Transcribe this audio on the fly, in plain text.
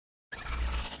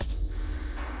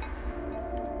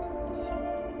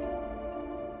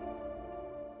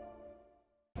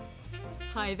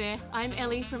Hi there, I'm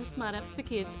Ellie from Smart Apps for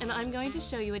Kids, and I'm going to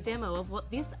show you a demo of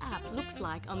what this app looks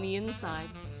like on the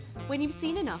inside. When you've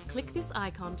seen enough, click this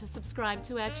icon to subscribe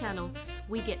to our channel.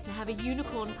 We get to have a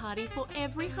unicorn party for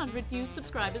every 100 new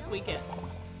subscribers we get.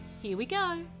 Here we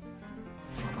go!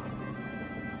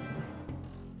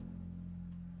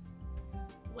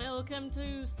 Welcome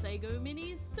to Sago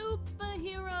Mini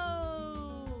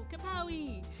Superhero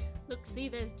KAPOW! Look, see,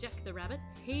 there's Jack the Rabbit.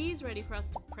 He's ready for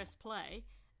us to press play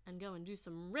and go and do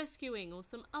some rescuing or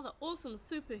some other awesome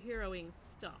superheroing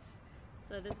stuff.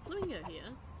 So there's a flamingo here,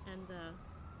 and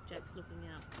Jack's looking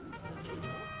out.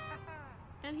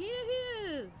 And here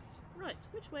he is! Right,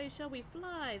 which way shall we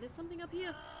fly? There's something up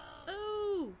here.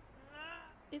 Oh!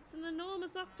 It's an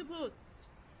enormous octopus!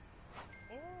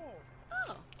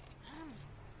 Oh!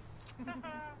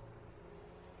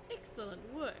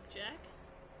 Excellent work, Jack.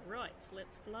 Right,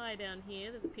 let's fly down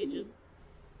here. There's a pigeon.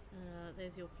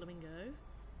 There's your flamingo.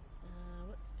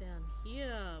 What's down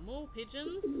here? More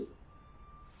pigeons.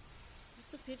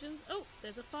 Lots of pigeons. Oh,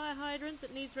 there's a fire hydrant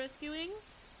that needs rescuing.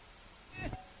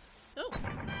 Oh!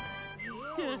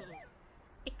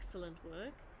 Excellent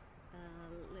work.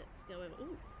 Let's go over.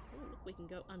 Oh, look, we can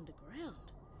go underground.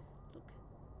 Look,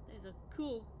 there's a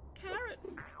cool carrot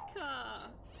car.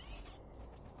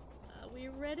 Are we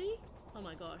ready? Oh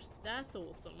my gosh, that's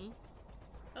awesome.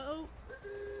 Uh-oh.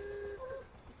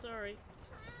 Sorry.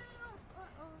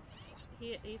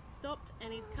 Here, he's stopped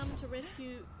and he's come to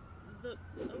rescue the...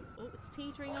 Oh, it's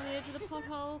teetering on the edge of the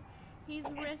pothole. He's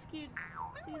rescued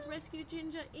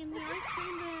Ginger in the ice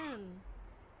cream van.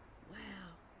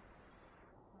 Wow.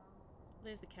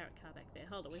 There's the carrot car back there.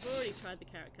 Hold on, we've already tried the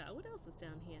carrot car. What else is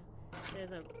down here?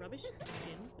 There's a rubbish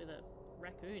tin with a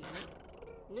raccoon in it.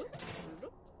 Whoop,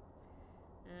 whoop.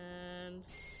 And...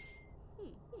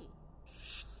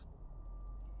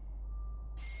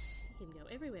 You can go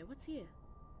everywhere. What's here?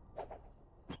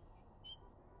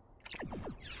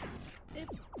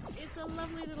 It's a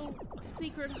lovely little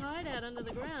secret hideout under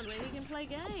the ground where you can play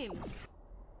games.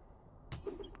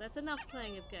 That's enough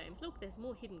playing of games. Look, there's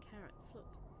more hidden carrots. Look.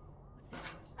 What's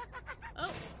this?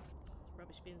 Oh!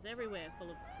 Rubbish bins everywhere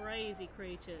full of crazy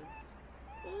creatures.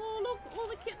 Oh, look! All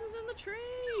the kittens in the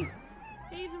tree!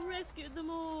 He's rescued them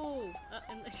all!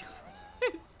 And they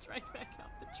straight back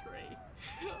up the tree.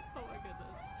 Oh my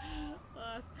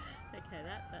goodness. Okay,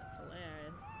 that's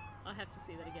hilarious. I have to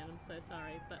see that again, I'm so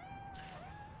sorry, but...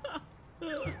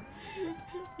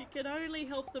 You can only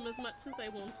help them as much as they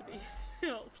want to be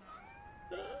helped.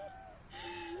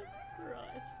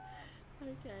 Right.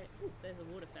 Okay. Ooh, there's a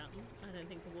water fountain. I don't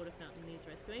think the water fountain needs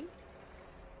rescuing.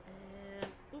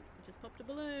 And... Oop, just popped a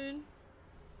balloon.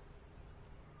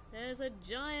 There's a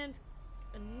giant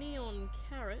neon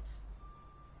carrot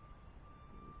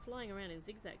flying around in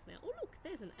zigzags now. Oh look,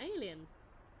 there's an alien.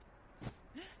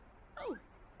 Oh,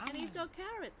 and he's got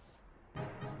carrots.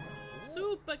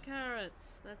 Super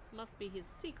carrots. That must be his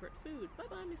secret food. Bye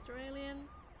bye, Mr. Alien.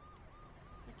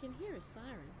 I can hear a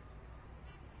siren.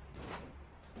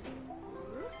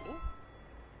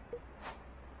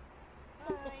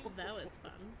 Oh, that was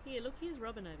fun. Here, look, here's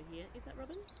Robin over here. Is that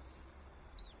Robin?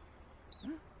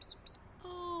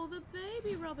 Oh, the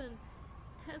baby robin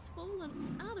has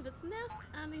fallen out of its nest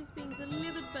and is being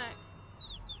delivered back.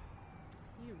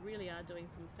 You really are doing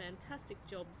some fantastic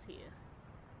jobs here.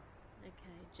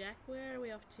 Okay, Jack, where are we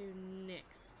off to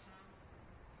next?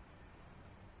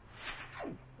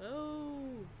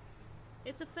 Oh,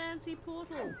 it's a fancy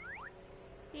portal.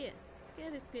 Here,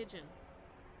 scare this pigeon.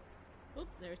 Oh,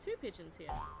 there are two pigeons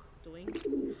here.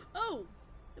 Doing. Oh,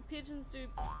 the pigeons do...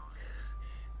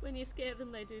 When you scare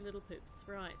them, they do little poops.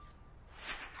 Right.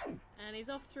 And he's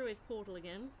off through his portal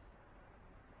again.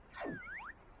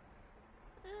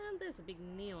 And there's a big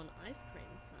neon ice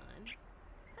cream sign.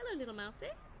 Hello, little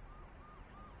mousey.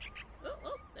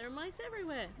 Oh, there are mice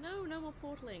everywhere. No more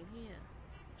portaling. Here.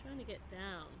 Trying to get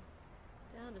down.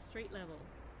 Down to street level.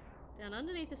 Down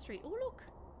underneath the street. Oh, look.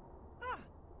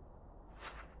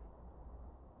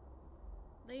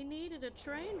 They needed a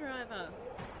train driver.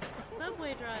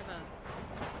 Subway driver.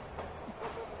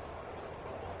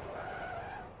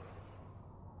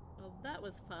 Well, that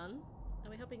was fun.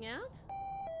 Are we hopping out?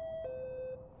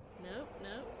 No,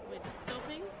 we're just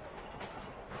stopping.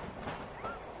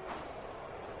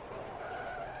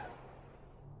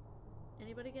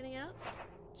 Anybody getting out?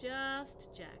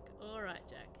 Just Jack. Alright,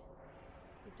 Jack.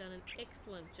 You've done an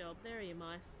excellent job. There are your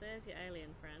mice. There's your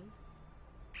alien friend.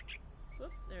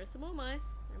 Whoop, there are some more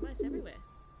mice. There are mice everywhere.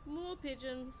 More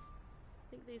pigeons. I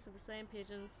think these are the same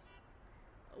pigeons.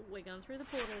 Oh, we're going through the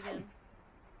portal again.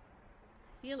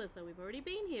 I feel as though we've already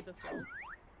been here before.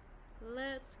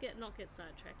 Let's not get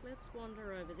sidetracked. Let's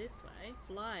wander over this way.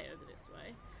 Fly over this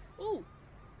way. Oh!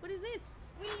 What is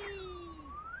this?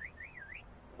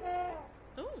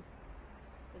 Oh! Well,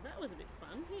 that was a bit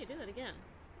fun. Here, do that again.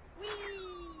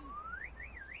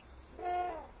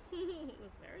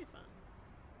 That's very fun.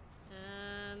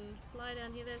 And fly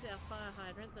down here. There's our fire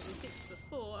hydrant that we fixed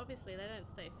before. Obviously, they don't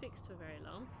stay fixed for very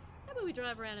long. How about we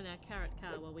drive around in our carrot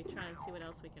car while we try and see what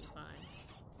else we can find?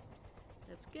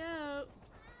 Let's go!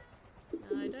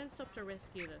 No, don't stop to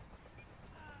rescue the...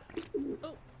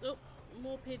 Oh, oh,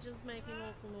 more pigeons making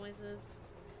awful noises.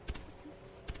 What's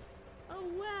this? Oh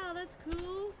wow, that's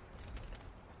cool!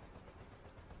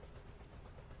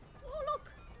 Oh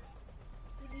look!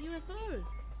 There's a UFO!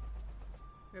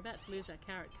 We're about to lose our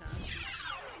carrot car.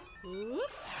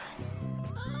 Whoop!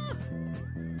 Ah!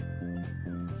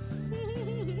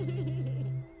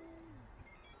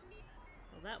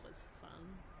 Well, that was fun.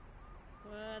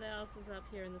 What else is up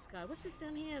here in the sky? What's this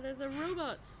down here? There's a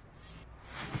robot!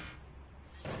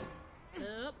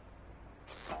 Up!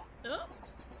 Up!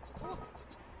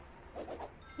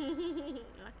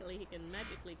 Luckily he can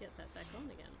magically get that back on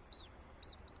again.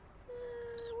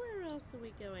 Where else are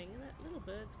we going? That little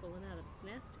bird's fallen out of its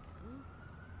nest again.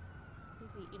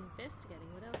 Busy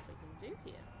investigating what else we can do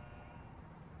here.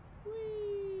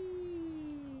 Whee!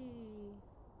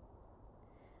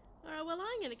 Alright, well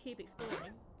I'm going to keep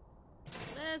exploring.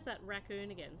 There's that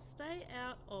raccoon again. Stay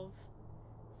out of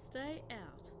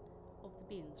the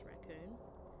bins, raccoon.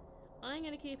 I'm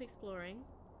going to keep exploring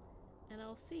and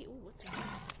I'll see... Oh, what's in here?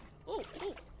 Oh,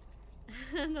 oh!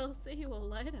 And I'll see you all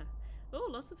later. Oh,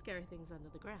 lots of scary things under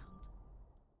the ground.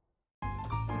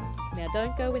 Now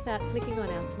don't go without clicking on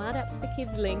our Smart Apps for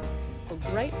Kids links for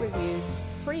great reviews,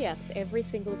 free apps every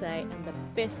single day and the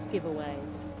best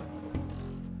giveaways.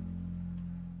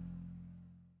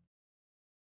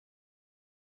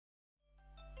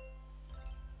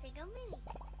 Sago Mini.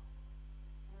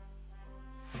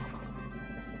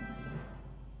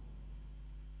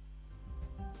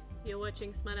 You're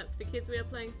watching Smart Apps for Kids. We are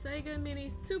playing Sago Mini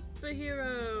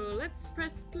Superhero. Let's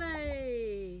press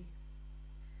play.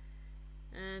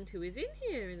 And who is in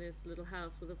here in this little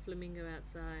house with a flamingo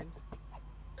outside?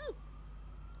 Oh,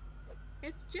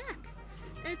 it's Jack.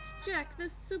 It's Jack the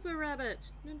Super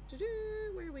Rabbit.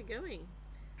 Where are we going?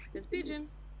 There's a pigeon.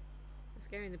 I'm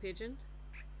scaring the pigeon.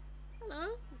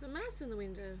 Hello, there's a mouse in the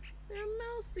window. There are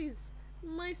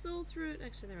mice all through.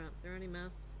 Actually, there aren't. There are only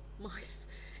mice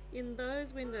in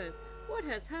those windows. What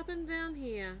has happened down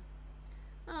here?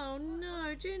 Oh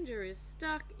no, Ginger is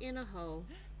stuck in a hole.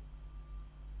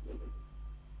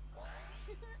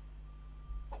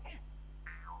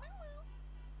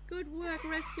 Good work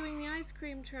rescuing the ice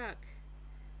cream truck.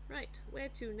 Right, where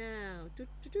to now? Doot,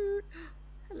 doot, doot.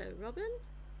 Hello, Robin.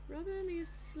 Robin is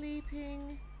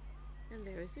sleeping. And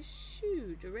there is a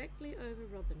shoe directly over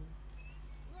Robin.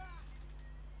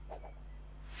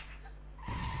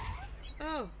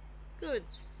 Oh, good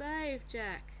save,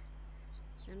 Jack.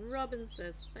 And Robin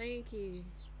says thank you.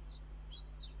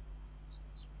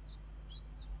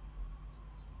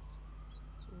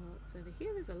 What's over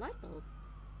here? There's a light bulb.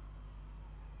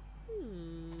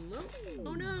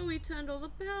 Oh no, we turned all the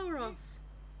power off.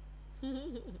 Up,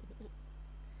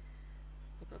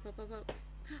 up, up, up, up.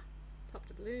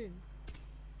 Popped a balloon.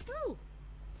 Oh!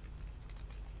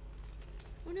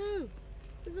 Oh no!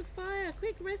 There's a fire!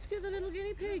 Quick, rescue the little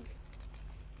guinea pig!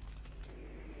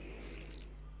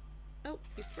 Oh,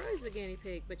 you froze the guinea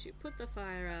pig, but you put the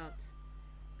fire out.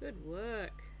 Good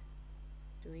work.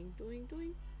 Doing, doing,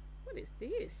 doing. What is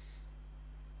this?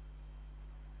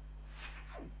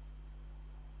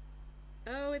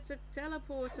 Oh, it's a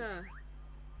teleporter.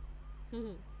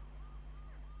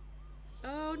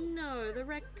 Oh no, the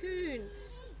raccoon.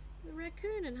 The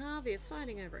raccoon and Harvey are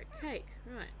fighting over a cake.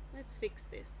 Right, let's fix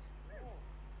this.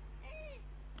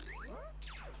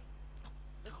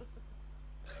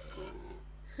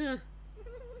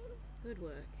 Good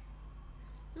work.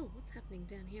 Oh, what's happening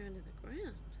down here under the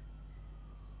ground?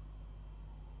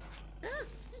 Ah,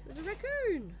 there's a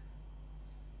raccoon.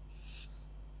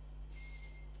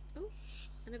 Oh,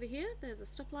 and over here there's a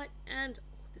stoplight and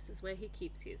this is where he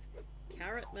keeps his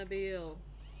carrot-mobile.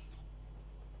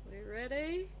 We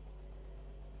ready?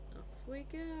 Off we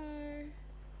go.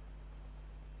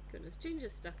 Goodness,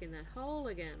 Ginger's stuck in that hole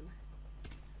again.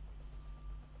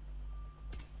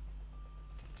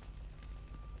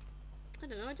 I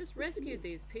don't know, I just rescued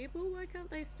these people. Why can't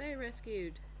they stay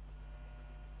rescued?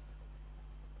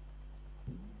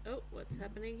 Oh, what's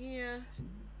happening here?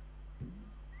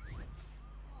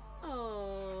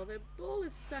 Oh, the ball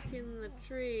is stuck in the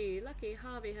tree. Lucky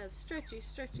Harvey has stretchy,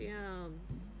 stretchy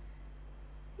arms.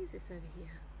 Who's this over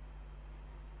here?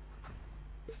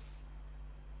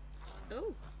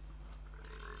 Oh.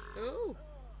 Oh.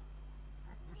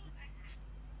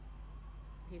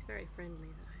 He's very friendly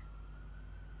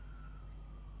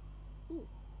though. Ooh.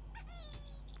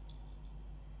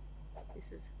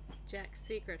 This is Jack's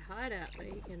secret hideout where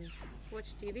he can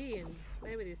watch TV and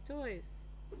play with his toys.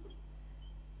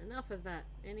 Enough of that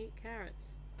and eat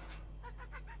carrots.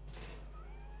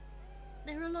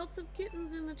 There are lots of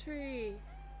kittens in the tree.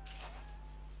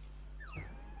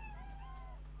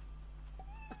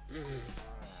 You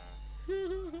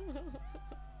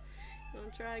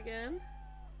want to try again?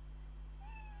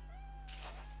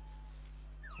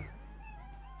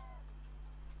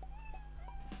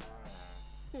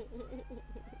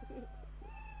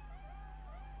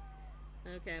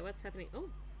 Okay, what's happening? Oh,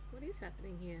 what is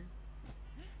happening here?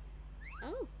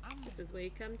 Oh, this is where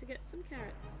you come to get some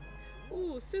carrots.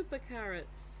 Ooh, super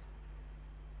carrots.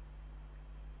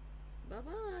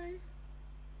 Bye-bye.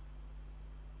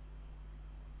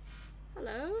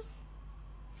 Hello.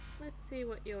 Let's see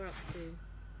what you're up to.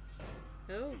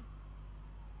 Oh.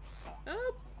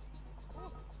 Oh!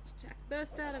 Jack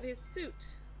burst out of his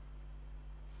suit.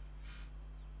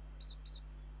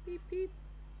 Beep beep.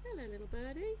 Hello, little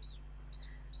birdie.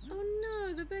 Oh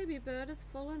no, the baby bird has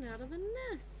fallen out of the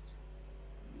nest.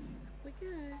 Up we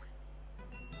go.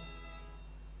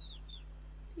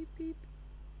 Beep beep.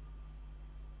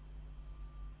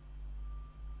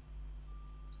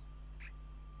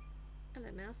 Hello,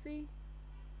 Mousy.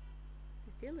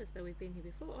 I feel as though we've been here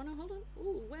before. Oh no, hold on.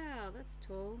 Oh wow, that's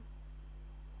tall.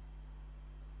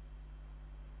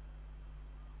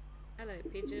 Hello,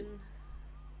 pigeon.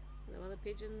 Hello, other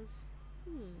pigeons.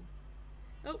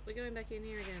 Oh, we're going back in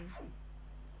here again.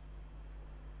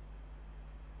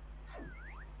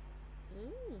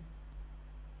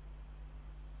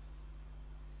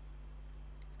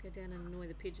 Let's go down and annoy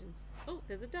the pigeons. Oh,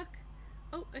 there's a duck.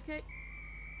 Oh, okay.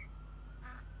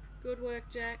 Good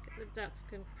work, Jack. The ducks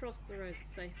can cross the road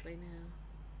safely now.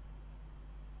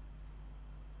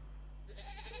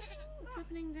 What's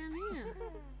happening down here?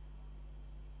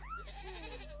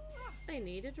 They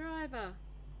need a driver.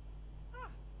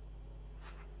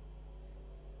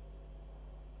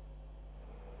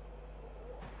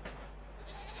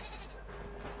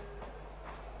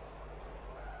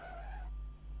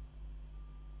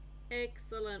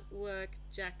 Excellent work,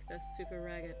 Jack the Super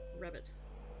Rabbit.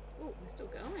 Oh, we're still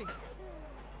going.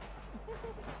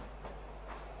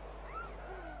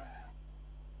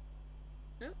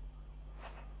 Oh.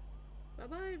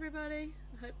 Bye-bye, everybody.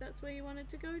 I hope that's where you wanted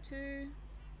to go to.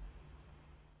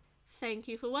 Thank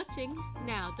you for watching.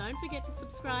 Now, don't forget to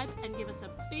subscribe and give us a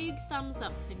big thumbs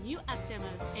up for new app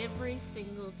demos every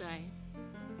single day.